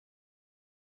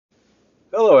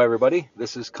Hello, everybody.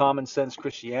 This is Common Sense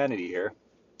Christianity here.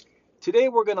 Today,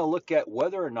 we're going to look at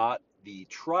whether or not the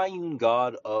triune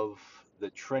God of the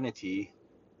Trinity,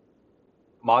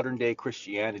 modern day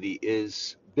Christianity,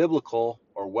 is biblical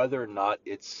or whether or not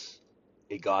it's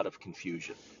a God of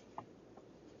confusion.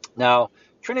 Now,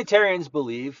 Trinitarians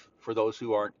believe, for those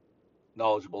who aren't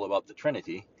knowledgeable about the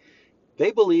Trinity,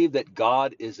 they believe that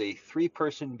God is a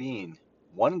three-person being.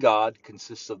 One God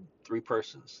consists of three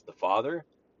persons: the Father,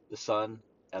 the Son,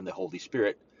 and the Holy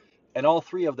Spirit, and all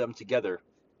three of them together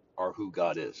are who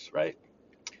God is, right?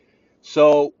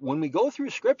 So when we go through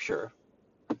scripture,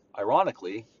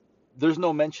 ironically, there's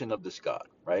no mention of this God,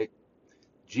 right?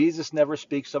 Jesus never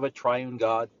speaks of a triune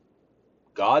God.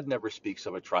 God never speaks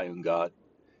of a triune God.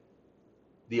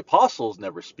 The apostles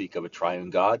never speak of a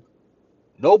triune God.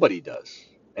 Nobody does.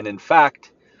 And in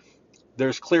fact,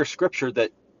 there's clear scripture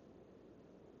that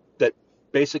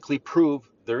basically prove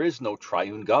there is no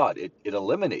triune God. It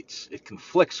eliminates, it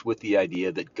conflicts with the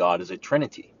idea that God is a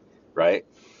trinity, right?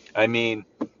 I mean,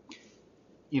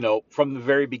 from the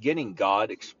very beginning,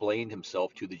 God explained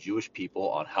himself to the Jewish people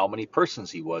on how many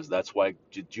persons he was. That's why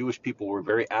Jewish people were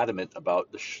very adamant about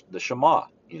the Shema.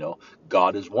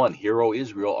 God is one. Hear, O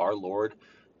Israel, our Lord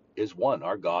is one.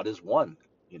 Our God is one.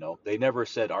 They never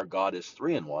said our God is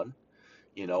three in one.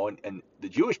 And the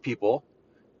Jewish people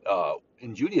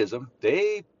in Judaism,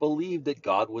 they believed that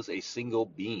God was a single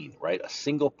being, right? A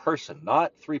single person,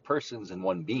 not three persons in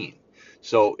one being.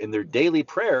 So in their daily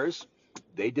prayers,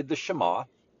 they did the Shema,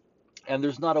 and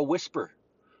there's not a whisper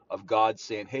of God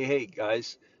saying, hey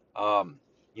guys, um,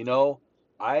 you know,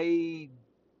 I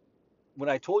when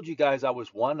I told you guys I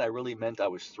was one, I really meant I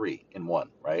was three in one,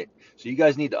 right? So you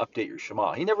guys need to update your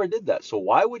Shema. He never did that. So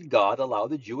why would God allow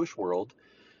the Jewish world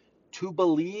to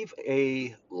believe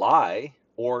a lie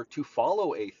or to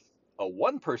follow a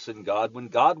one person God when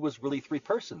God was really three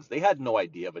persons? They had no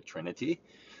idea of a Trinity.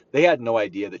 They had no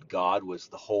idea that God was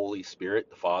the Holy Spirit,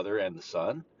 the Father, and the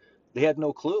Son. They had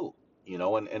no clue,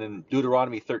 and in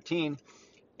Deuteronomy 13,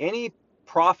 any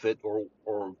prophet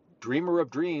or dreamer of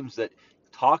dreams that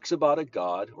talks about a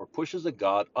God or pushes a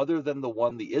God other than the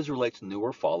one the Israelites knew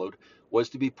or followed was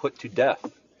to be put to death.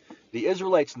 The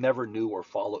Israelites never knew or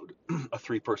followed a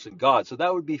three-person God, so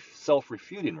that would be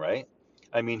self-refuting, right?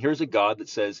 I mean, here's a God that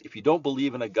says, if you don't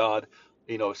believe in a God,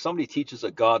 if somebody teaches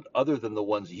a God other than the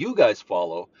ones you guys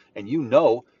follow, and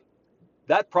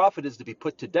that prophet is to be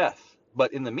put to death.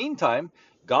 But in the meantime,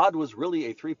 God was really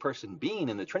a three-person being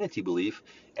in the Trinity belief,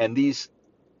 and these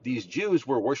Jews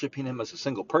were worshiping him as a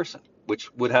single person,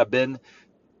 which would have been,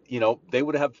 they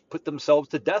would have put themselves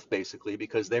to death basically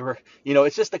because they were,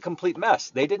 it's just a complete mess.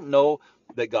 They didn't know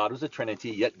that God was a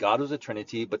Trinity, yet God was a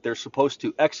Trinity, but they're supposed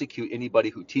to execute anybody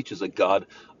who teaches a God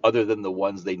other than the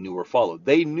ones they knew or followed.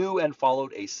 They knew and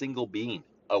followed a single being,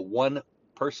 a one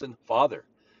person Father,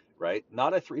 right?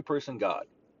 Not a three-person God.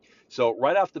 So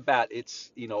right off the bat, it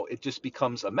just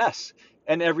becomes a mess.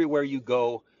 And everywhere you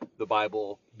go, the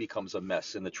Bible becomes a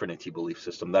mess in the Trinity belief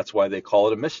system. That's why they call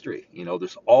it a mystery.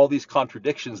 There's all these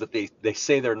contradictions that they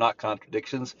say they're not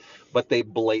contradictions, but they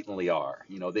blatantly are.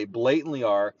 They blatantly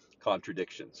are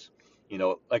contradictions.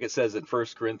 Like it says in 1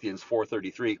 Corinthians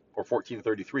 4:33 or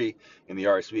 14:33 in the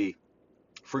RSV,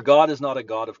 for God is not a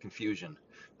God of confusion,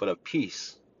 but of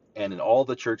peace, and in all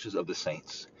the churches of the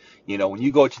saints. When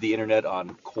you go to the internet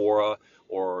on Quora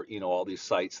or all these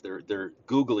sites, they're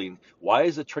googling, why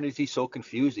is the Trinity so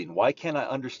confusing? Why can't I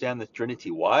understand the Trinity?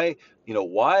 Why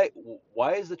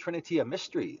is the Trinity a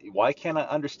mystery? Why can't I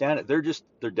understand it?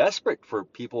 They're desperate for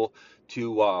people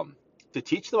to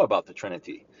teach them about the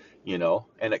Trinity.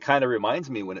 And it kind of reminds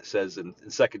me when it says in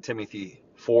 2 Timothy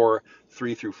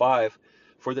 4:3-5,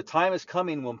 for the time is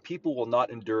coming when people will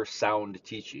not endure sound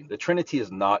teaching. The Trinity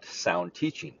is not sound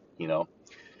teaching.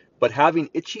 But having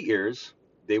itchy ears,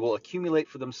 they will accumulate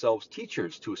for themselves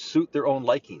teachers to suit their own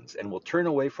likings and will turn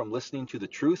away from listening to the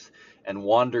truth and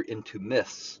wander into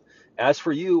myths. As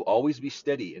for you, always be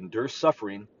steady, endure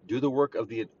suffering, do the work of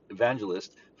the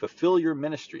evangelist, fulfill your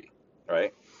ministry. All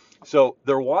right. So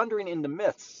they're wandering into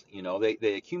myths.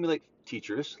 They accumulate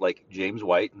teachers like James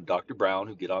White and Dr. Brown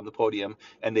who get on the podium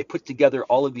and they put together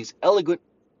all of these elegant,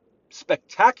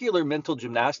 spectacular mental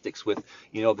gymnastics with,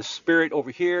 the spirit over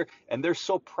here. And they're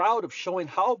so proud of showing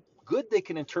how good they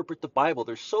can interpret the Bible.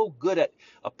 They're so good at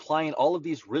applying all of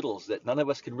these riddles that none of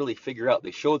us can really figure out.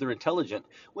 They show they're intelligent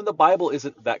when the Bible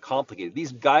isn't that complicated.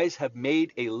 These guys have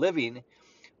made a living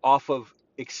off of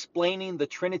explaining the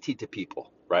Trinity to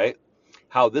people, right?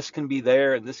 How this can be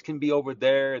there and this can be over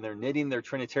there, and they're knitting their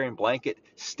Trinitarian blanket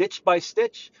stitch by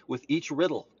stitch with each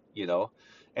riddle.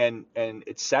 And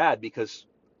it's sad because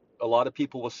a lot of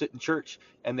people will sit in church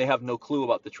and they have no clue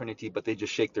about the Trinity, but they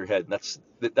just shake their head. And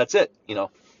that's it.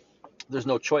 There's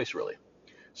no choice really.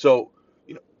 So,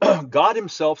 God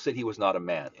himself said he was not a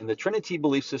man. In the Trinity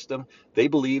belief system, they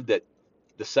believe that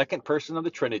the second person of the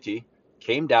Trinity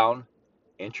came down,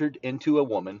 entered into a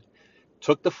woman,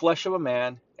 took the flesh of a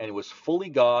man, and was fully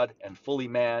God and fully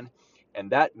man.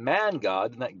 And that man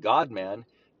God, and that God man,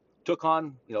 took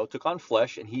on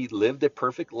flesh, and he lived a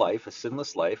perfect life, a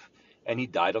sinless life, and he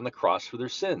died on the cross for their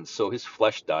sins. So his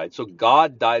flesh died. So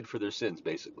God died for their sins,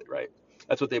 basically, right?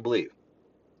 That's what they believe.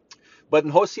 But in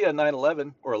Hosea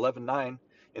 9:11 or 11:9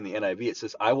 in the NIV, it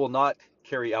says, "I will not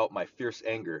carry out my fierce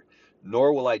anger,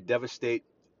 nor will I devastate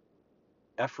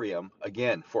Ephraim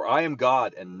again, for I am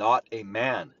God and not a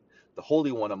man, the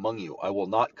Holy One among you. I will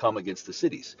not come against the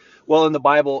cities." Well, in the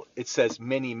Bible, it says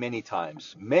many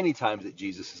times that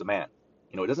Jesus is a man.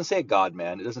 It doesn't say a God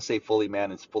man. It doesn't say fully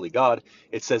man and fully God.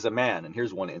 It says a man. And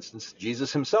here's one instance,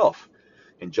 Jesus himself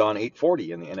in John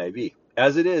 8:40 in the NIV.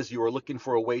 "As it is, you are looking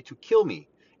for a way to kill me,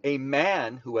 a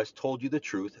man who has told you the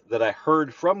truth that I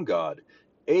heard from God.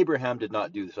 Abraham did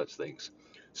not do such things."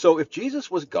 So if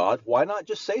Jesus was God, why not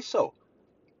just say so?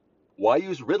 Why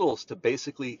use riddles to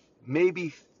basically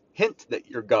maybe hint that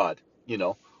you're God?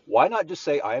 Why not just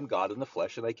say, "I am God in the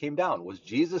flesh and I came down"? Was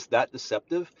Jesus that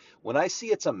deceptive? When I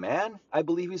see it's a man, I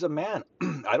believe he's a man.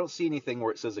 I don't see anything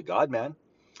where it says a God man.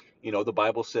 The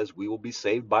Bible says we will be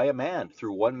saved by a man.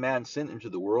 Through one man, sin into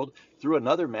the world. Through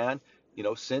another man,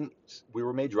 sin, we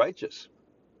were made righteous.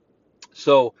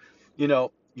 So, you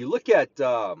look at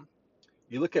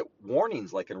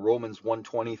warnings like in Romans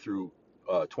 1:20 through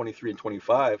 23 and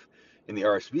 25 in the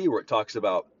RSV, where it talks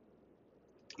about,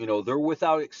 they're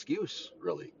without excuse,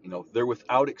 really. They're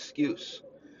without excuse.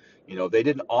 They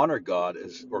didn't honor God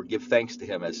or give thanks to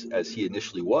him as he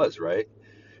initially was, right?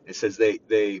 It says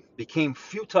they became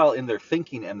futile in their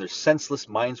thinking and their senseless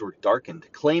minds were darkened,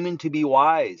 claiming to be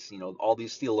wise. All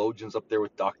these theologians up there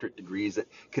with doctorate degrees that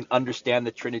can understand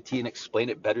the Trinity and explain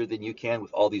it better than you can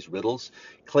with all these riddles.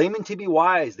 Claiming to be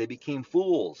wise, they became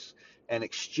fools and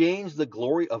exchanged the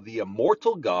glory of the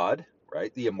immortal God,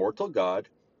 right? The immortal God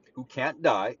who can't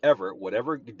die ever.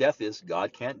 Whatever death is,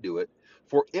 God can't do it.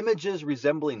 For images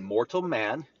resembling mortal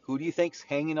man. Who do you think's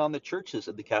hanging on the churches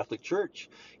of the Catholic Church?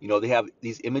 They have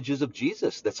these images of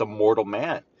Jesus that's a mortal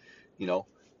man.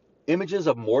 Images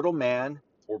of mortal man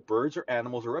or birds or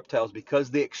animals or reptiles, because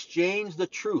they exchanged the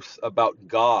truth about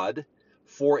God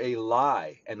for a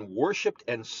lie and worshiped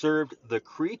and served the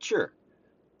creature.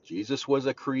 Jesus was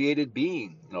a created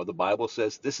being. The Bible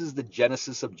says this is the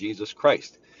genesis of Jesus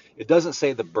Christ. It doesn't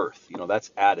say the birth,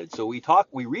 that's added. So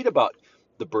we read about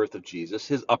the birth of Jesus,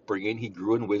 his upbringing. He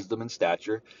grew in wisdom and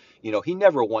stature. He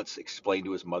never once explained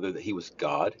to his mother that he was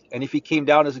God. And if he came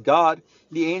down as God,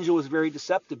 the angel was very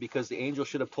deceptive, because the angel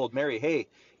should have told Mary, "Hey,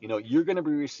 you're going to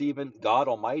be receiving God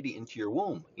Almighty into your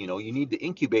womb. You need to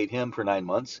incubate him for 9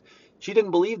 months." She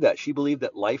didn't believe that. She believed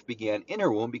that life began in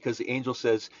her womb, because the angel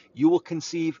says, "You will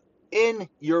conceive in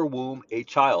your womb a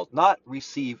child," not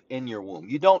receive in your womb.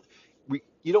 You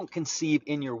don't conceive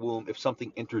in your womb if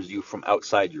something enters you from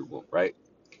outside your womb, right?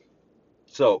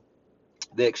 So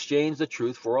they exchange the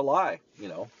truth for a lie.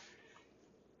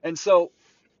 And so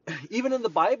even in the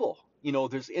Bible,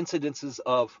 there's incidences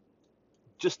of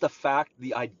just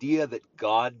the idea that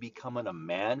God becoming a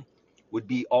man would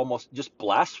be almost just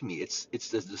blasphemy.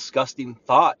 It's a disgusting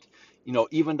thought.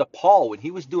 Even to Paul, when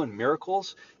he was doing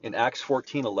miracles in Acts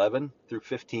 14:11 through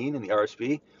 15 in the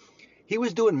RSV, he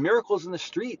was doing miracles in the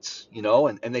streets,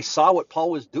 and they saw what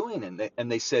Paul was doing, and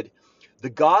they said, "The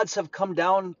gods have come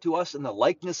down to us in the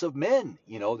likeness of men."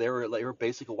 They were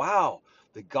basically, "Wow,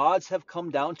 the gods have come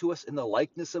down to us in the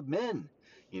likeness of men."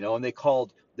 And they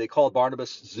called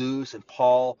Barnabas Zeus, and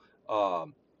Paul,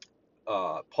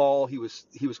 he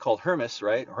was called Hermes,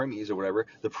 right? Hermes or whatever,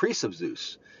 the priest of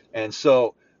Zeus. And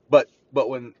so, but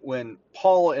when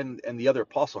Paul and the other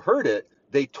apostle heard it,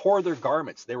 they tore their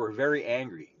garments. They were very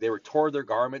angry. They tore their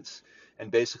garments, and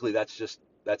basically that's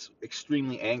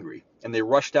extremely angry. And they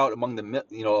rushed out among the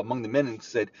men and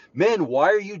said, "Men, why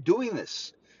are you doing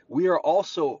this? We are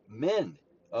also men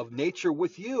of nature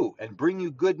with you, and bring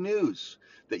you good news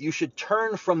that you should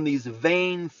turn from these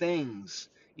vain things."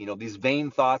 These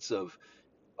vain thoughts of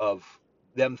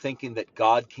them thinking that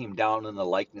God came down in the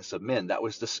likeness of men. That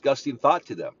was a disgusting thought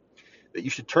to them. That you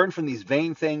should turn from these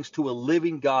vain things to a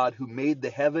living God who made the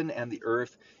heaven and the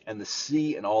earth and the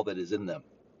sea and all that is in them.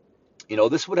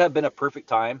 This would have been a perfect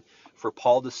time for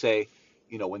Paul to say,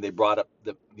 when they brought up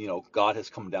that, God has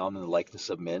come down in the likeness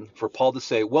of men, for Paul to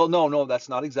say, "Well, no, that's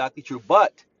not exactly true,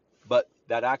 but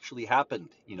that actually happened."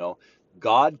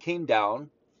 God came down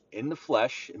in the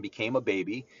flesh and became a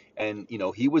baby, and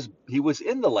he was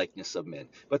in the likeness of men.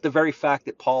 But the very fact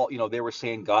that Paul, they were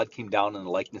saying God came down in the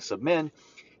likeness of men,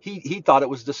 he thought it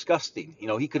was disgusting.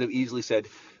 He could have easily said,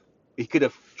 he could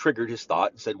have triggered his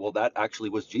thought and said, well, that actually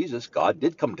was Jesus. God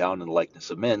did come down in the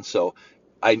likeness of men. So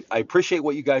I appreciate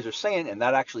what you guys are saying, and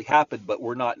that actually happened, but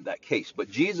we're not in that case. But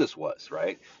Jesus was,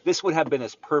 right? This would have been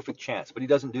his perfect chance, but he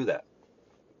doesn't do that.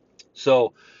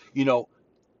 So, you know,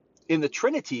 in the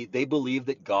Trinity, they believe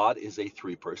that God is a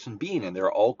three-person being, and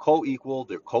they're all co-equal,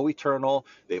 they're co-eternal,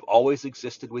 they've always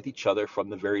existed with each other from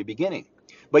the very beginning.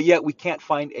 But yet we can't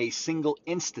find a single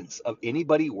instance of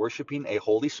anybody worshiping a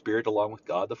Holy Spirit along with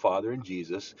God the Father and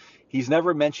Jesus. He's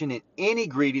never mentioned in any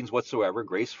greetings whatsoever,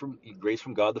 grace from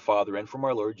God the Father and from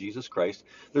our Lord Jesus Christ.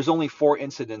 There's only 4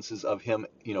 incidences of him,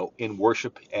 in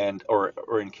worship and or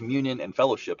in communion and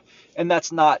fellowship. And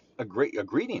that's not a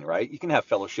greeting, right? You can have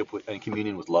fellowship with and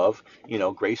communion with love,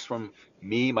 grace from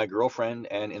me, my girlfriend,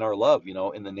 and in our love,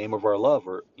 in the name of our love,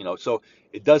 or so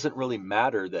it doesn't really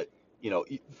matter that,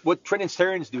 what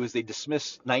Trinitarians do is they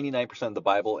dismiss 99% of the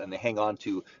Bible and they hang on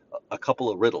to a couple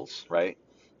of riddles, right?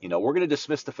 We're going to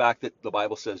dismiss the fact that the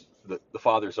Bible says that the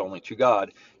Father is only true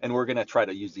God, and we're going to try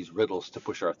to use these riddles to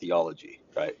push our theology,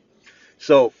 right?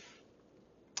 So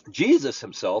Jesus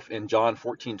himself in John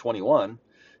 14:21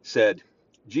 said,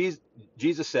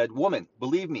 Jesus said, "Woman,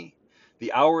 believe me,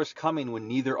 the hour is coming when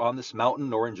neither on this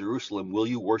mountain nor in Jerusalem will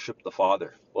you worship the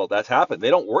Father." Well, that's happened. They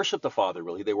don't worship the Father,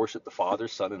 really. They worship the Father,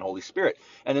 Son, and Holy Spirit.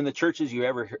 And in the churches, you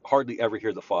hardly ever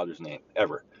hear the Father's name,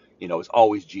 ever. It's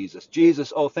always Jesus.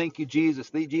 Jesus, oh, thank you, Jesus,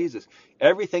 the Jesus.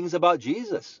 Everything's about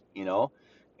Jesus,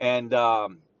 and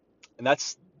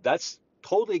that's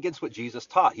totally against what Jesus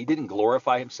taught. He didn't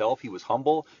glorify himself. He was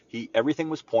humble. Everything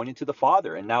was pointing to the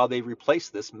Father. And now they've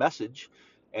replaced this message,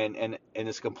 and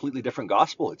it's a completely different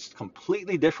gospel. It's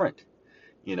completely different,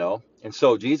 And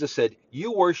so Jesus said,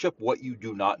 "You worship what you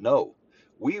do not know.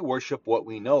 We worship what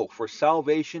we know, for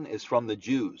salvation is from the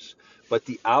Jews. But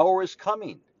the hour is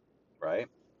coming," right,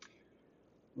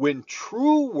 "when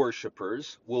true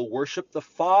worshipers will worship the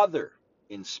Father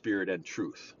in spirit and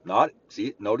truth."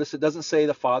 Notice it doesn't say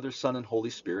the Father, Son, and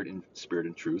Holy Spirit in spirit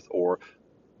and truth, or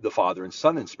the Father and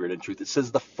Son in spirit and truth. It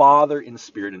says the Father in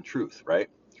spirit and truth, right?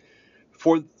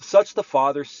 "For such the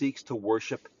Father seeks to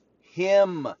worship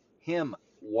him,"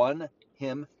 one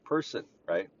him person,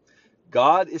 right?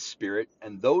 "God is spirit,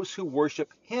 and those who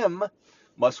worship him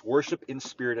must worship in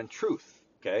spirit and truth."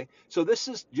 Okay, so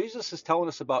Jesus is telling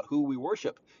us about who we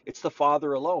worship. It's the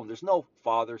Father alone. There's no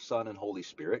Father, Son, and Holy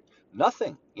Spirit.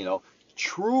 Nothing.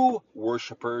 True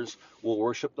worshipers will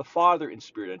worship the Father in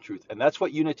spirit and truth, and that's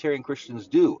what Unitarian Christians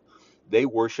do. They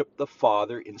worship the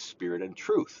Father in spirit and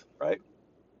truth, right?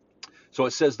 So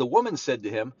it says, "The woman said to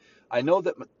him, I know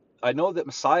that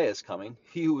Messiah is coming,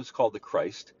 he who is called the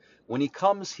Christ. When he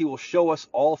comes, he will show us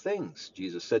all things."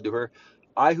 Jesus said to her,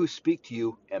 "I who speak to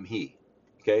you am he."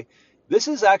 Okay? This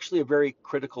is actually a very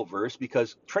critical verse,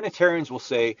 because Trinitarians will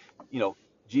say,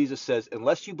 Jesus says,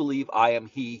 "Unless you believe I am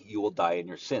he, you will die in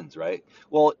your sins," right?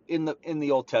 Well, in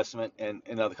the Old Testament and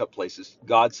in other couple places,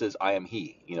 God says, "I am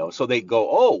he," so they go,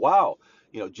 "Oh, wow.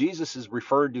 Jesus is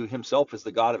referred to himself as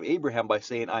the God of Abraham by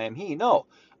saying, 'I am he.'" No,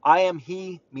 "I am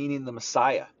he," meaning the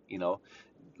Messiah.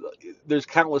 There's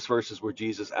countless verses where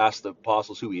Jesus asks the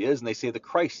apostles who he is, and they say the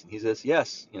Christ, and he says,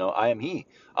 "Yes, I am he.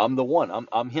 I'm the one.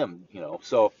 I'm him."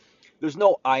 So there's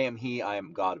no "I am he, I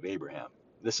am God of Abraham."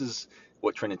 This is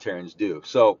what Trinitarians do.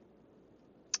 So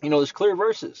there's clear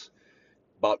verses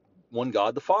about one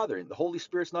God the Father, and the Holy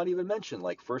Spirit's not even mentioned,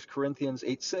 like 1 Corinthians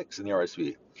 8:6 in the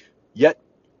RSV. "Yet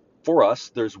for us,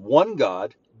 there's one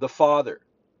God, the Father,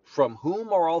 from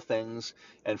whom are all things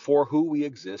and for whom we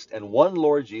exist, and one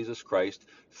Lord Jesus Christ,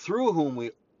 through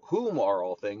whom are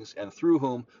all things and through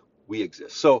whom we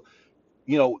exist." So,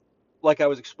 you know, like I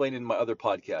was explaining in my other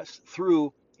podcast,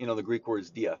 through, the Greek word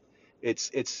is dia.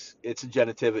 It's a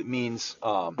genitive. It means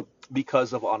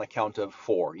because of, on account of,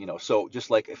 for. So just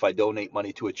like if I donate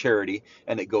money to a charity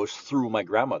and it goes through my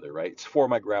grandmother, right? It's for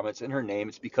my grandma. It's in her name.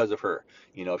 It's because of her.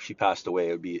 If she passed away,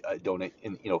 it would be donate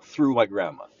in, through my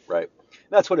grandma, right?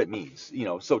 That's what it means.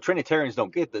 So Trinitarians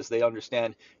don't get this. They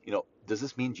understand. Does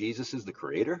this mean Jesus is the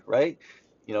creator, right?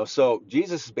 So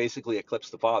Jesus is basically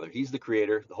eclipsed the Father. He's the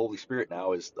creator. The Holy Spirit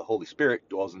now is the Holy Spirit,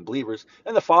 dwells in believers,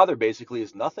 and the Father basically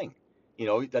is nothing.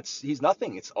 He's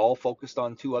nothing. It's all focused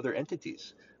on two other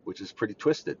entities, which is pretty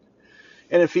twisted.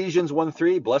 In Ephesians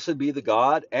 1:3, "Blessed be the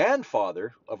God and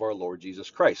Father of our Lord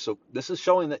Jesus Christ." So this is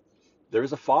showing that there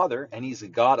is a Father, and he's the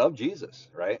God of Jesus,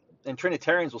 right? And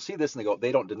Trinitarians will see this and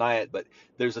they don't deny it, but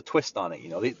there's a twist on it.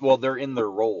 They're in their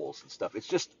roles and stuff. It's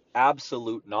just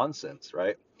absolute nonsense,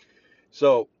 right?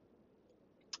 So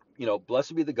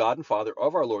blessed be the God and Father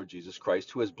of our Lord Jesus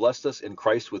Christ, who has blessed us in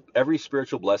Christ with every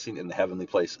spiritual blessing in the heavenly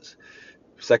places.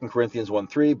 2 Corinthians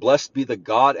 1:3, blessed be the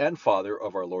God and Father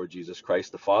of our Lord Jesus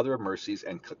Christ, the Father of mercies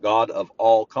and God of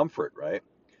all comfort, right?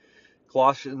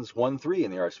 Colossians 1:3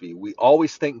 in the RSV, we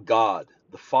always thank God,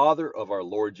 the Father of our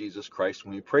Lord Jesus Christ,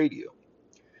 when we pray to you,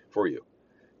 for you.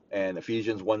 And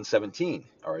Ephesians 1:17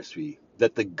 RSV,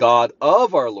 that the God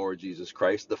of our Lord Jesus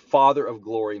Christ, the Father of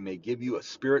glory, may give you a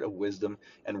spirit of wisdom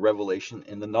and revelation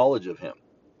in the knowledge of him.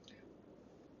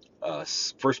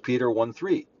 1 Peter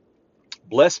 1:3,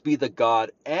 blessed be the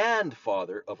God and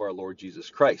Father of our Lord Jesus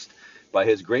Christ. By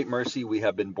his great mercy, we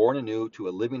have been born anew to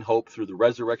a living hope through the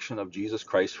resurrection of Jesus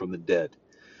Christ from the dead.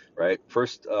 Right?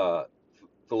 First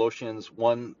Colossians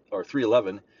 1 or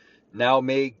 3:11. Now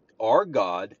may our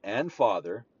God and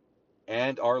Father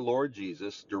and our Lord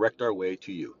Jesus direct our way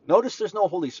to you. Notice there's no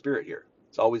Holy Spirit here.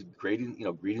 It's always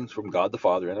greetings from God the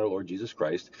Father and our Lord Jesus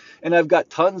Christ. And I've got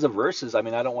tons of verses. I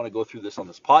mean, I don't want to go through this on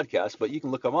this podcast, but you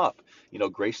can look them up.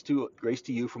 Grace to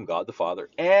you from God the Father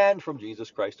and from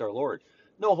Jesus Christ our Lord.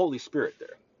 No Holy Spirit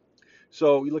there.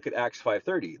 So we look at Acts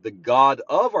 5:30. The God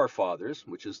of our fathers,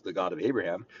 which is the God of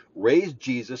Abraham, raised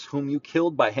Jesus, whom you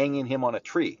killed by hanging him on a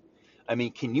tree. I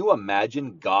mean, can you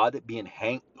imagine God being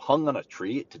hung on a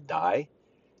tree to die?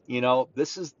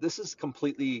 This is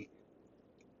completely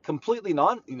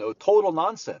total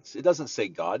nonsense. It doesn't say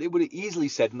God. It would have easily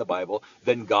said in the Bible,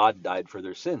 then God died for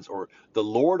their sins, or the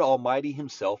Lord Almighty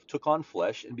himself took on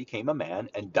flesh and became a man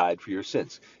and died for your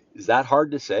sins. Is that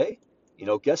hard to say?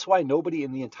 Guess why nobody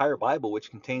in the entire Bible, which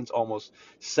contains almost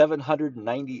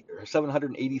 790 or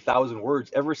 780,000 words,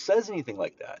 ever says anything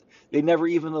like that? They never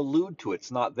even allude to it.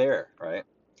 It's not there, right?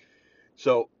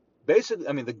 So basically,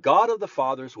 I mean, the God of the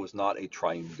fathers was not a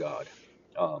triune God.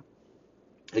 Um,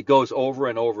 it goes over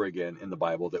and over again in the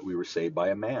Bible that we were saved by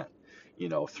a man.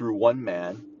 Through one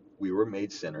man we were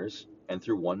made sinners, and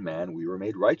through one man we were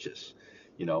made righteous.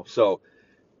 So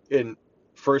in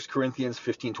 1 Corinthians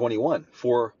 15:21,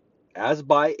 for as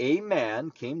by a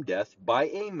man came death, by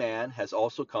a man has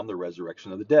also come the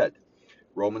resurrection of the dead.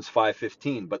 Romans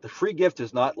 5:15, but the free gift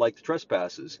is not like the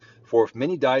trespasses. For if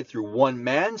many died through one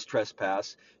man's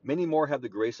trespass, many more have the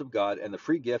grace of God and the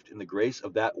free gift in the grace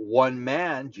of that one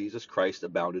man, Jesus Christ,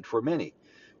 abounded for many.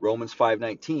 Romans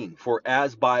 5:19, for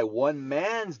as by one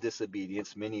man's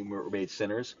disobedience many were made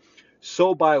sinners,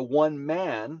 so by one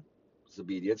man's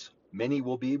obedience many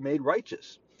will be made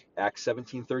righteous. Acts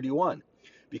 17:31,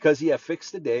 because he hath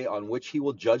fixed the day on which he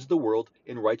will judge the world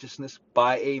in righteousness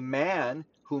by a man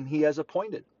whom he has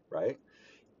appointed, right?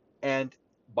 And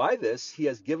by this he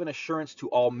has given assurance to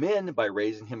all men by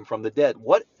raising him from the dead.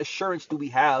 What assurance do we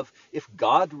have if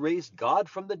God raised God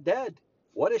from the dead?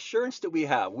 What assurance do we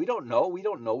have? We don't know.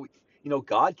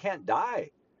 God can't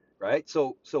die, right?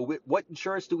 So what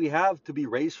assurance do we have to be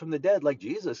raised from the dead like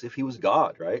Jesus if he was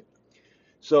God, right?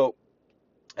 So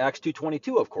Acts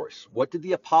 2:22, of course. What did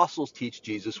the apostles teach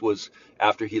Jesus was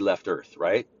after he left earth,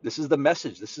 right? This is the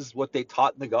message. This is what they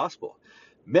taught in the gospel.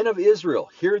 Men of Israel,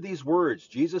 hear these words.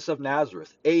 Jesus of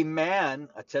Nazareth, a man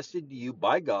attested to you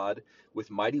by God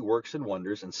with mighty works and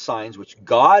wonders and signs which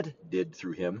God did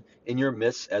through him in your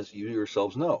midst, as you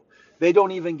yourselves know. They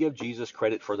don't even give Jesus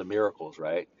credit for the miracles,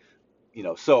 right?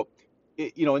 So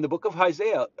in the book of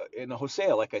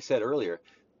Hosea, like I said earlier,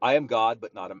 I am God,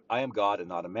 I am God and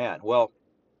not a man. Well,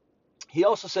 he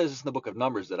also says this in the book of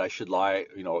Numbers that I should lie,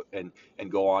 and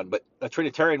go on. But a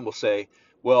Trinitarian will say,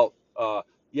 well,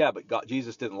 yeah, but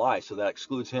Jesus didn't lie, so that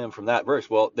excludes him from that verse.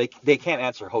 Well, they can't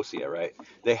answer Hosea, right?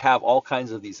 They have all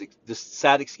kinds of these just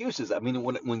sad excuses. I mean,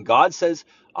 when God says,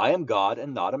 I am God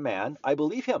and not a man, I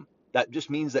believe him. That just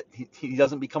means that he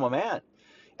doesn't become a man.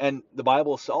 And the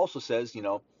Bible also says,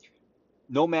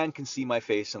 no man can see my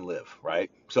face and live,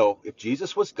 right? So if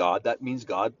Jesus was God, that means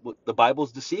the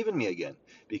Bible's deceiving me again,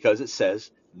 because it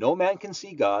says no man can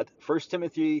see God. 1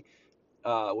 Timothy,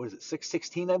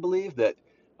 6:16, I believe, that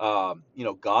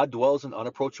God dwells in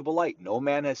unapproachable light. No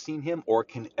man has seen him or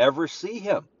can ever see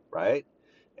him, right?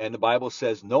 And the Bible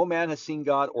says no man has seen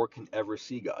God or can ever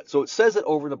see God. So it says it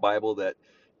over in the Bible that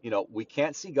we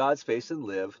can't see God's face and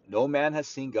live. No man has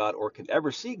seen God or can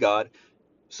ever see God.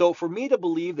 So for me to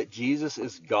believe that Jesus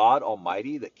is God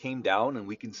Almighty that came down and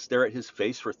we can stare at his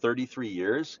face for 33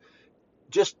 years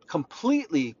just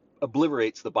completely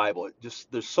obliterates the Bible.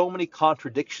 There's so many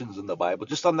contradictions in the Bible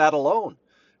just on that alone,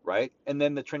 right? And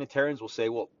then the Trinitarians will say,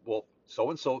 well, so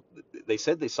and so, they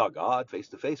said they saw God face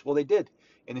to face. Well, they did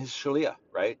in his Shalia,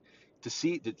 right?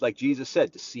 Like Jesus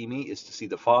said, to see me is to see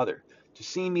the Father. To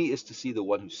see me is to see the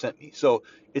one who sent me. So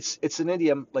it's an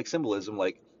idiom, like symbolism,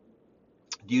 like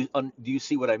Do you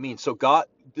see what I mean? So God,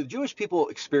 the Jewish people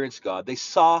experienced God. They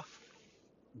saw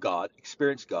God,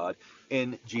 experienced God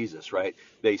in Jesus, right?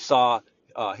 They saw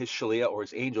his Shalia or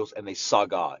his angels, and they saw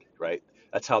God, right?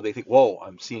 That's how they think, whoa,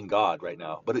 I'm seeing God right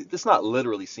now. But it's not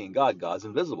literally seeing God. God's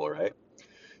invisible, right?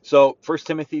 So 1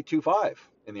 Timothy 2:5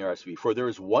 in the RSV, for there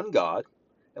is one God,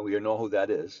 and we know who that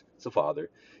is. It's the Father.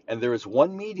 And there is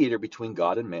one mediator between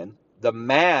God and men, the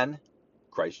man,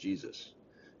 Christ Jesus.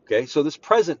 Okay, so this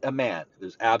present, a man.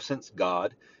 There's absence,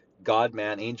 God, God,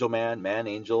 man,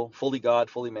 angel, fully God,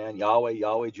 fully man, Yahweh,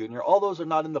 Yahweh Jr. All those are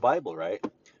not in the Bible, right?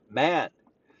 Man.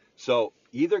 So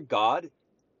either God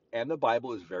and the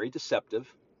Bible is very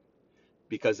deceptive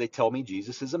because they tell me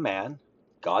Jesus is a man.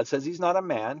 God says he's not a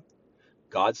man.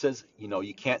 God says,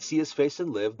 you can't see his face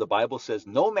and live. The Bible says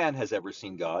no man has ever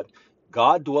seen God.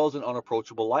 God dwells in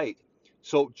unapproachable light.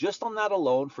 So just on that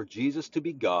alone, for Jesus to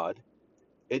be God,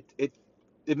 it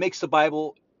makes the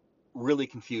Bible really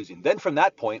confusing. Then from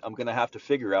that point, I'm going to have to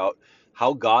figure out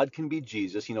how God can be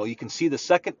Jesus. You can see the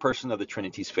second person of the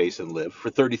Trinity's face and live for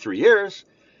 33 years,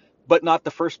 but not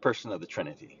the first person of the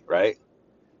Trinity, right?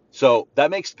 So that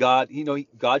makes God,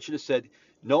 God should have said,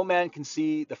 no man can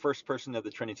see the first person of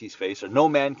the Trinity's face, or no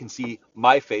man can see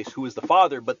my face, who is the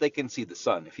Father, but they can see the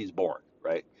Son if he's born,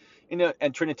 right?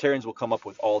 And Trinitarians will come up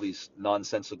with all these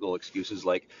nonsensical excuses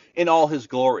like in all his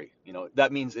glory.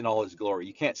 That means in all his glory.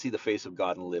 You can't see the face of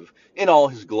God and live in all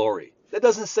his glory. That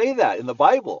doesn't say that in the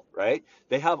Bible, right?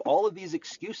 They have all of these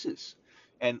excuses.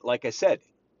 And like I said,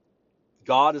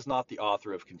 God is not the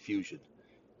author of confusion.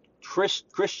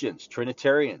 Christians,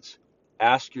 Trinitarians,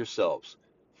 ask yourselves,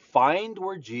 find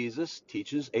where Jesus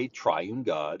teaches a triune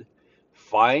God,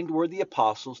 find where the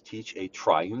apostles teach a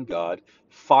triune God,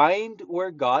 find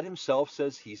where God himself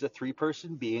says he's a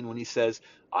three-person being when he says,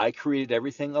 I created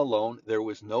everything alone, there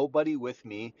was nobody with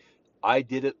me, I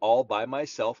did it all by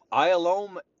myself, I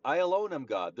alone am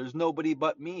God, there's nobody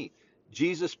but me.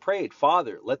 Jesus prayed,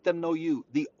 Father, let them know you,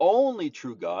 the only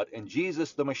true God, and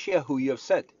Jesus the Messiah who you have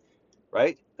sent.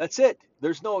 Right? That's it.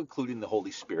 There's no including the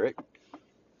Holy Spirit.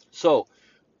 So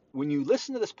when you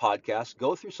listen to this podcast,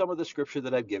 go through some of the scripture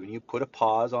that I've given you, put a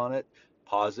pause on it,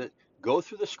 pause it, go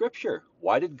through the scripture.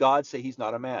 Why did God say he's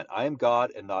not a man? I am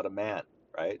God and not a man,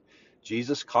 right?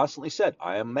 Jesus constantly said,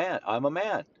 I am man. I'm a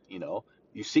man.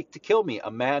 You seek to kill me,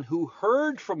 a man who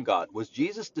heard from God. Was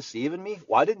Jesus deceiving me?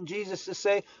 Why didn't Jesus just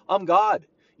say, I'm God?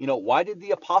 Why did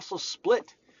the apostles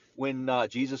split when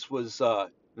Jesus was,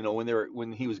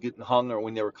 when he was getting hung or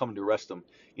when they were coming to arrest him?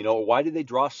 Why did they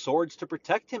draw swords to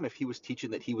protect him if he was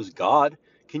teaching that he was God?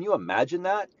 Can you imagine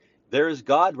that? There is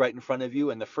God right in front of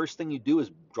you, and the first thing you do is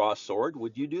draw a sword.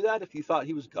 Would you do that if you thought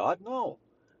he was God? No,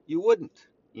 you wouldn't.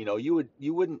 You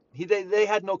wouldn't. They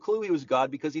had no clue he was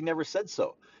God because he never said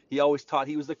so. He always taught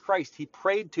he was the Christ. He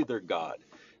prayed to their God.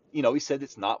 He said,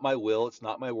 it's not my will, it's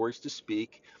not my words to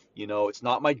speak. It's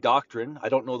not my doctrine. I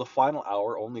don't know the final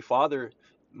hour. Only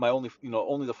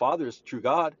the Father is true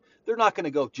God. They're not going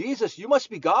to go, Jesus, you must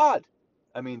be God.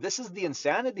 I mean, this is the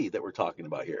insanity that we're talking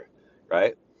about here,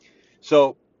 right?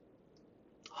 So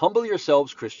humble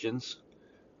yourselves, Christians.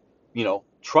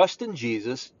 Trust in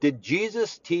Jesus. Did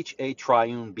Jesus teach a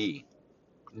triune being?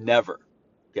 Never.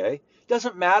 Okay? It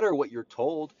doesn't matter what you're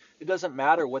told. It doesn't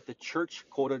matter what the church,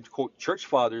 quote unquote, church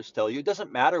fathers tell you. It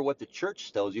doesn't matter what the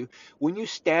church tells you. When you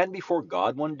stand before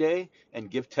God one day and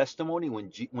give testimony,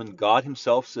 when God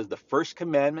himself says the first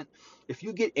commandment, if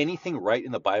you get anything right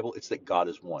in the Bible, it's that God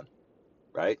is one,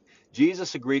 right?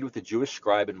 Jesus agreed with the Jewish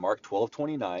scribe in Mark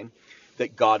 12:29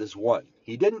 that God is one.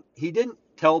 He didn't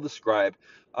tell the scribe,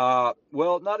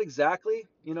 well, not exactly,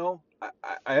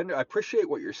 I appreciate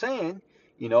what you're saying,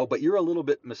 but you're a little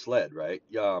bit misled, right?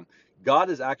 God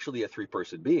is actually a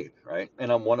three-person being, right?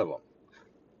 And I'm one of them.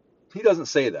 He doesn't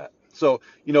say that. So,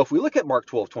 if we look at Mark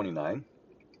 12:29,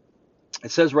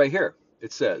 it says right here,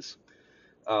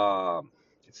 um,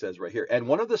 it says right here, and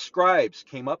one of the scribes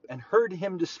came up and heard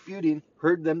them disputing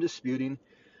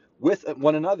with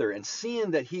one another, and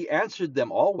seeing that he answered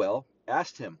them all well,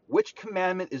 asked him, which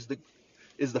commandment is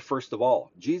the first of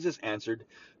all? Jesus answered,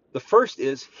 the first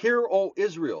is, hear, O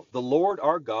Israel, the Lord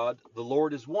our God, the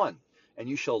Lord is one. And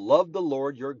you shall love the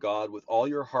Lord your God with all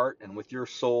your heart and with your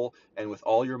soul and with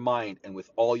all your mind and with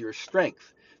all your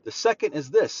strength. The second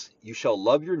is this, you shall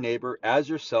love your neighbor as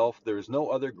yourself. There is no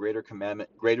other greater commandment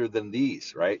greater than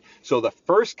these, right? So the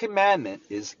first commandment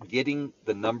is getting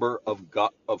the number of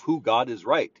God, of who God is,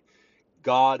 right?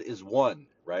 God is one,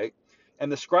 right?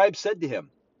 And the scribe said to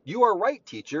him, you are right,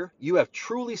 teacher. You have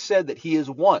truly said that he is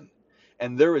one,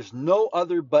 and there is no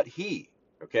other but he.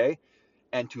 Okay?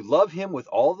 and to love him with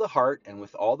all the heart and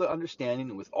with all the understanding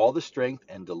and with all the strength,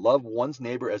 and to love one's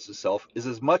neighbor as himself, is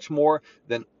as much more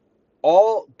than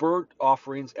all burnt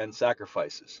offerings and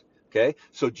sacrifices. Okay,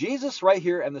 so Jesus right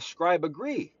here and the scribe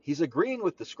agree. He's agreeing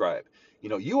with the scribe.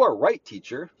 You are right,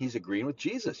 teacher. He's agreeing with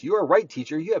Jesus. You are right,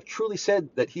 teacher. You have truly said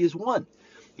that he is one.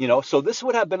 So this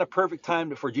would have been a perfect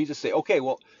time for Jesus to say, okay,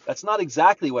 well, that's not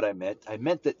exactly what I meant. I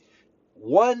meant that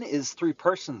one is three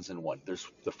persons in one. There's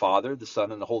the Father, the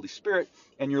Son, and the Holy Spirit.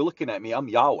 And you're looking at me, I'm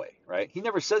Yahweh, right? He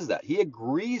never says that. He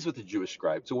agrees with the Jewish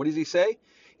scribe. So what does he say?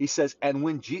 He says, and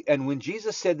when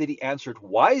Jesus said that he answered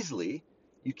wisely,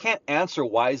 you can't answer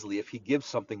wisely if he gives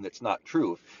something that's not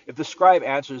true. If the scribe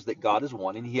answers that God is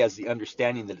one and he has the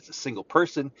understanding that it's a single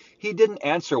person, he didn't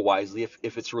answer wisely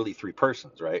if it's really three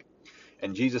persons, right?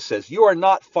 And Jesus says, you are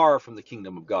not far from the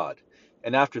kingdom of God.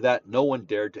 And after that, no one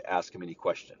dared to ask him any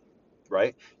question,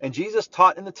 right? And Jesus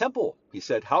taught in the temple. He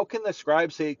said, how can the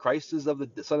scribe say Christ is of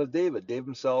the son of David? David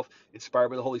himself, inspired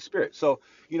by the Holy Spirit. So,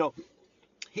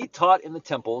 he taught in the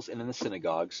temples and in the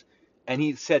synagogues, and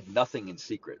he said nothing in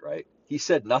secret, right? He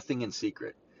said nothing in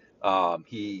secret.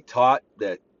 He taught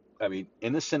that,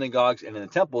 in the synagogues and in the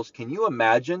temples. Can you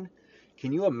imagine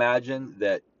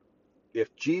that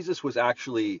if Jesus was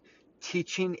actually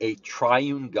teaching a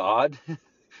triune God,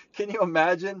 can you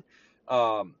imagine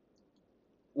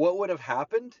what would have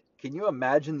happened? Can you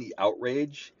imagine the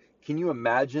outrage? Can you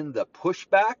imagine the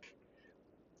pushback?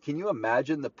 Can you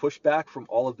imagine the pushback from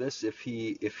all of this if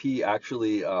he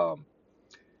actually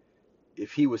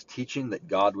if he was teaching that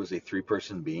God was a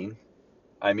three-person being?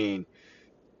 I mean,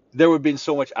 there would have been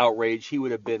so much outrage. He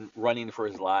would have been running for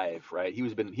his life, right? He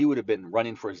would have been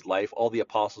running for his life. All the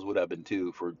apostles would have been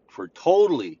too, for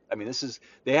totally.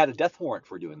 They had a death warrant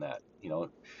for doing that.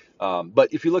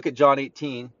 But if you look at John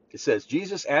 18, it says,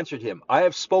 Jesus answered him, I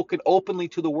have spoken openly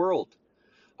to the world.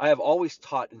 I have always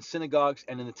taught in synagogues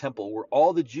and in the temple where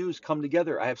all the Jews come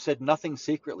together. I have said nothing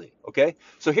secretly. Okay?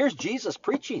 So here's Jesus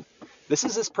preaching. This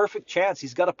is his perfect chance.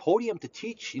 He's got a podium to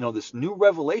teach, this new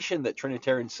revelation that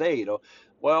Trinitarians say,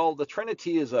 well, the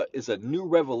Trinity is a new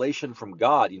revelation from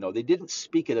God. They didn't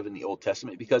speak it of in the Old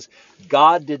Testament because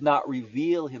God did not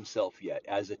reveal himself yet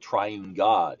as a triune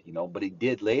God, but he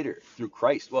did later through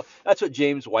Christ. Well, that's what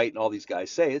James White and all these guys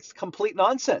say. It's complete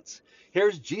nonsense.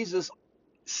 Here's Jesus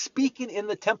speaking in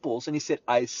the temples, and he said,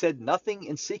 I said nothing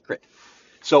in secret.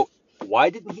 So why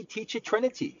didn't he teach a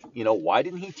Trinity? Why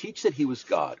didn't he teach that he was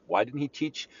God? Why didn't he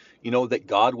teach, that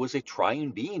God was a triune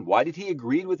being? Why did he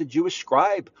agree with the Jewish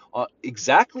scribe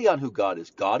exactly on who God is?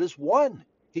 God is one.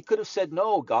 He could have said,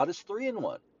 no, God is three in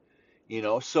one.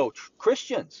 So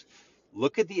Christians,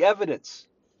 look at the evidence.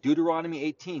 Deuteronomy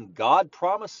 18, God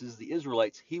promises the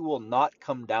Israelites he will not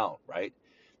come down, right?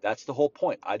 That's the whole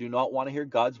point. I do not want to hear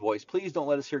God's voice. Please don't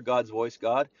let us hear God's voice,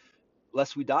 God,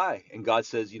 lest we die. And God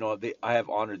says, I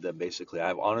have honored them, basically. I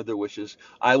have honored their wishes.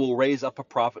 I will raise up a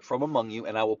prophet from among you,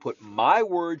 and I will put my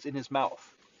words in his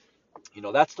mouth.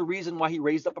 That's the reason why he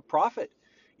raised up a prophet.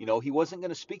 He wasn't going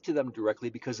to speak to them directly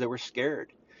because they were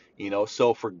scared.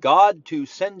 So for God to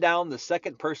send down the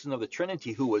second person of the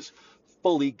Trinity, who was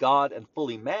fully God and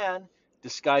fully man,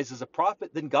 disguised as a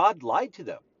prophet, then God lied to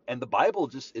them. And the Bible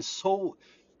just is so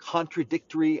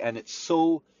contradictory, and it's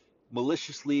so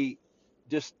maliciously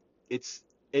just it's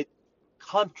it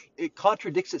it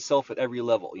contradicts itself at every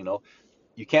level.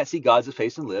 You can't see God's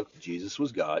face and live. Jesus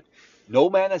was God. No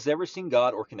man has ever seen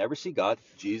God or can ever see God.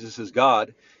 Jesus is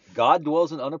God. God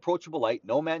dwells in unapproachable light.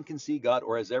 No man can see God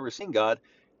or has ever seen God.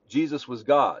 Jesus was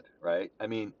God, right?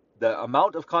 The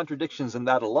amount of contradictions in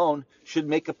that alone should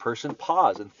make a person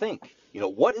pause and think,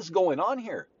 what is going on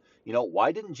here?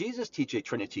 Why didn't Jesus teach a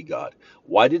Trinity God?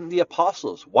 Why didn't the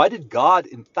apostles? Why did God,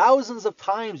 in thousands of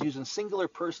times using singular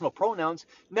personal pronouns,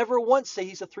 never once say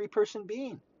he's a three-person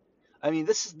being?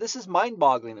 This is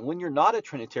mind-boggling. And when you're not a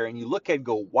Trinitarian, you look at it and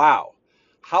go, wow,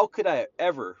 how could I have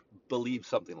ever believed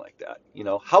something like that?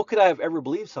 How could I have ever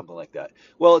believed something like that?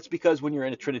 Well, it's because when you're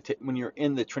in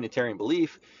the Trinitarian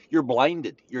belief, you're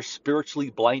blinded. You're spiritually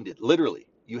blinded, literally.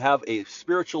 You have a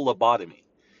spiritual lobotomy.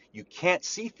 You can't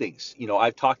see things.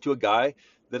 I've talked to a guy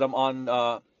that I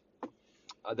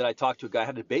had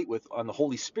a debate with on the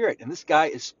Holy Spirit, and this guy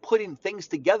is putting things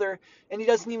together, and he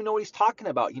doesn't even know what he's talking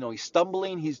about. He's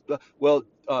stumbling.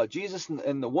 Jesus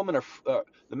and the woman are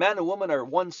the man and woman are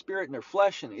one spirit in their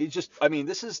flesh, and he's just.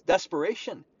 This is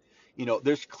desperation.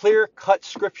 There's clear-cut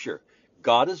scripture.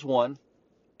 God is one.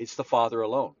 It's the Father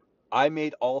alone. I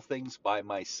made all things by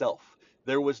myself.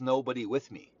 There was nobody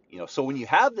with me. So when you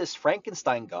have this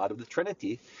Frankenstein God of the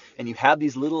Trinity, and you have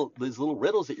these little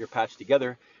riddles that you're patched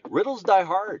together, riddles die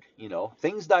hard.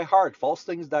 Things die hard. False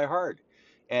things die hard.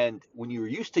 And when you're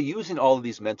used to using all of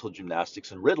these mental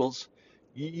gymnastics and riddles,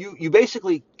 you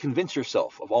basically convince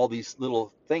yourself of all these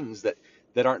little things that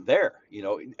aren't there,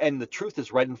 and the truth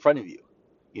is right in front of you.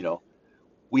 You know,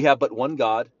 we have but one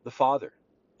God, the Father,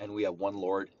 and we have one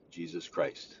Lord, Jesus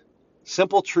Christ.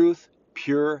 Simple truth,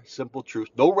 pure, simple truth.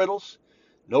 No riddles,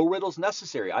 no riddles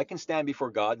necessary. I can stand before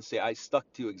God and say, I stuck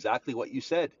to exactly what you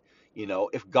said.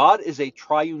 If God is a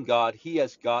triune God, he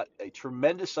has got a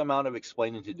tremendous amount of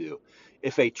explaining to do.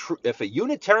 If a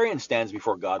Unitarian stands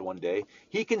before God one day,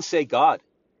 he can say, God,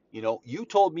 you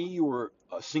told me you were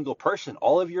a single person.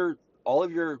 All of your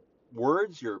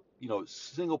words, your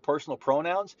single personal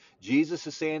pronouns. Jesus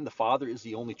is saying the Father is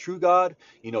the only true God.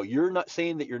 You're not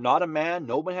saying that you're not a man.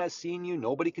 Nobody has seen you.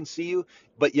 Nobody can see you.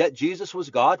 But yet Jesus was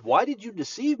God. Why did you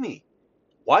deceive me?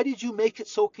 Why did you make it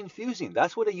so confusing?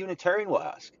 That's what a Unitarian will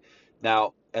ask.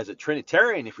 Now, as a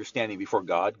Trinitarian, if you're standing before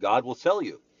God, God will tell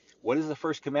you, what is the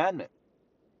first commandment?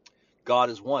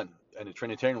 God is one. And a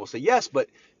Trinitarian will say, yes, but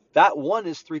that one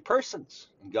is three persons.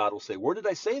 And God will say, where did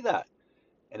I say that?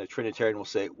 And a Trinitarian will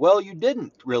say, well, you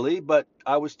didn't really, but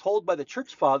I was told by the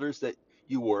church fathers that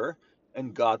you were.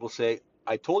 And God will say,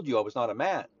 I told you I was not a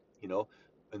man, you know.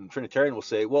 And the Trinitarian will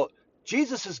say, well,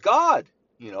 Jesus is God.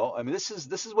 I mean, this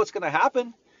is what's going to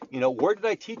happen. Where did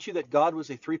I teach you that God was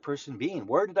a three-person being?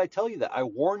 Where did I tell you that? I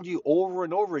warned you over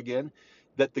and over again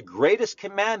that the greatest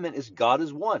commandment is God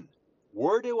is one.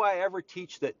 Where do I ever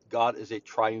teach that God is a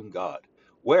triune God?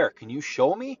 Where? Can you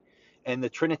show me? And the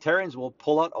Trinitarians will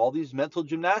pull out all these mental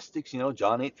gymnastics,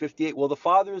 John 8:58. Well, the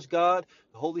Father is God,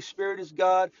 the Holy Spirit is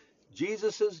God,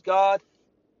 Jesus is God.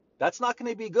 That's not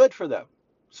going to be good for them.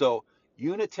 So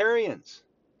Unitarians,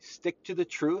 stick to the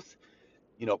truth,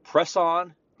 press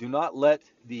on. Do not let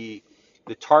the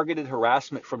targeted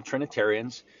harassment from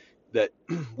Trinitarians that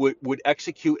would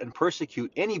execute and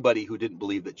persecute anybody who didn't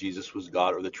believe that Jesus was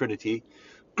God or the Trinity,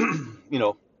 you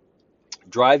know,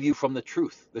 drive you from the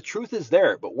truth. The truth is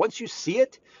there, but once you see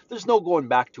it, there's no going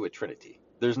back to a Trinity.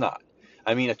 There's not.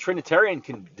 I mean, a Trinitarian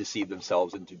can deceive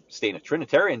themselves into staying a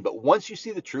Trinitarian, but once you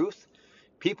see the truth,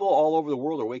 people all over the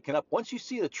world are waking up. Once you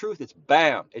see the truth, it's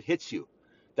bam, it hits you.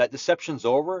 That deception's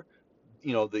over.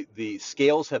 The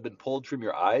scales have been pulled from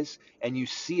your eyes and you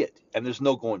see it, and there's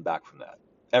no going back from that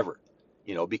ever.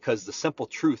 Because the simple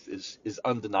truth is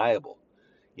undeniable.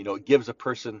 It gives a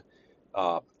person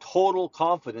total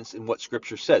confidence in what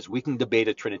Scripture says. We can debate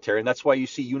a Trinitarian. That's why you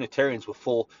see Unitarians with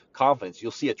full confidence.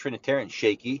 You'll see a Trinitarian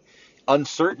shaky,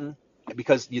 uncertain,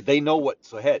 because they know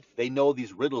what's ahead. They know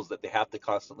these riddles that they have to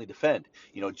constantly defend.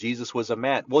 Jesus was a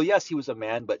man. Well, yes, he was a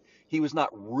man, but he was not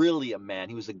really a man.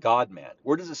 He was a God man.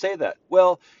 Where does it say that?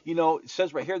 Well, it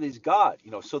says right here that he's God.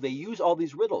 So they use all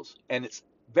these riddles, and it's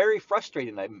very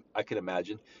frustrating, I can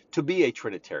imagine, to be a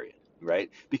Trinitarian, right?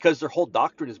 Because their whole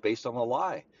doctrine is based on a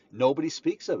lie. Nobody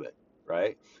speaks of it,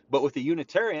 right? But with the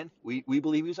Unitarian, we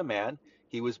believe he was a man.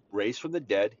 He was raised from the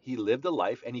dead. He lived a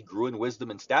life, and he grew in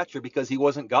wisdom and stature because he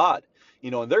wasn't God.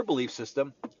 In their belief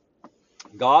system,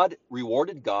 God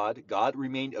rewarded God. God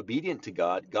remained obedient to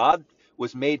God. God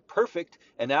was made perfect.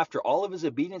 And after all of his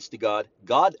obedience to God,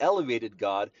 God elevated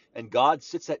God, and God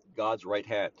sits at God's right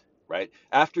hand, right?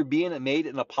 After being made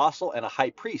an apostle and a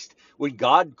high priest, when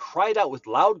God cried out with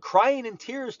loud crying and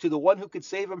tears to the one who could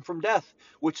save him from death,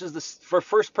 which is the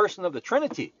first person of the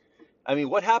Trinity. I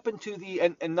mean, what happened to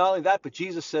and not only that, but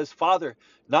Jesus says, Father,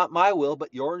 not my will,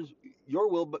 but your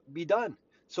will be done.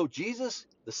 So Jesus,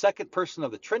 the second person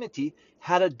of the Trinity,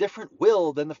 had a different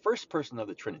will than the first person of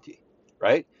the Trinity,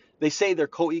 right? They say they're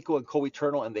co-equal and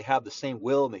co-eternal and they have the same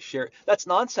will and they share. That's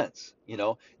nonsense.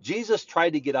 Jesus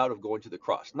tried to get out of going to the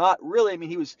cross. Not really. I mean,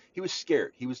 he was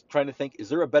scared. He was trying to think, is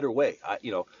there a better way? I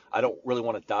don't really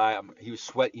want to die. He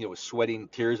was sweating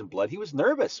tears and blood. He was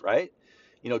nervous, right?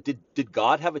 Did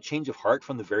God have a change of heart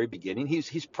from the very beginning?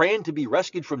 He's praying to be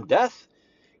rescued from death.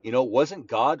 Wasn't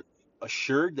God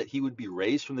assured that he would be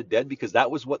raised from the dead, because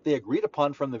that was what they agreed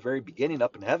upon from the very beginning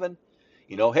up in heaven?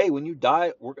 Hey, when you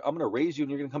die, I'm going to raise you and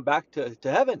you're going to come back to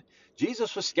heaven.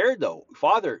 Jesus was scared though.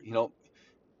 Father,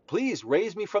 please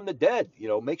raise me from the dead.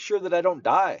 Make sure that I don't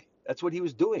die. That's what he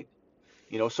was doing.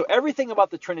 So everything about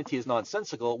the Trinity is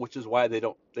nonsensical, which is why they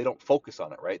don't focus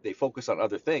on it, right? They focus on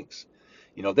other things.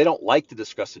 They don't like to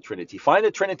discuss the Trinity. Find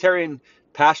a Trinitarian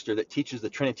pastor that teaches the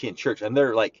Trinity in church, and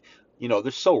they're like,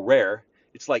 they're so rare.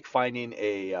 It's like finding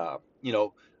a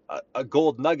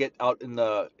gold nugget out in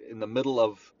the middle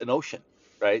of an ocean,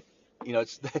 right?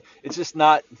 It's just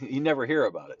not. You never hear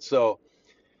about it. So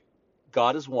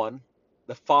God is one.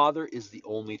 The Father is the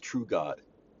only true God.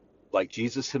 Like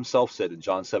Jesus himself said in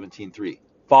John 17:3,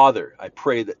 Father, I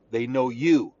pray that they know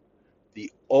you,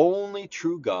 the only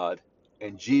true God,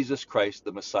 and Jesus Christ,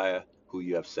 the Messiah, who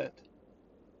you have sent.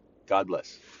 God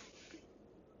bless.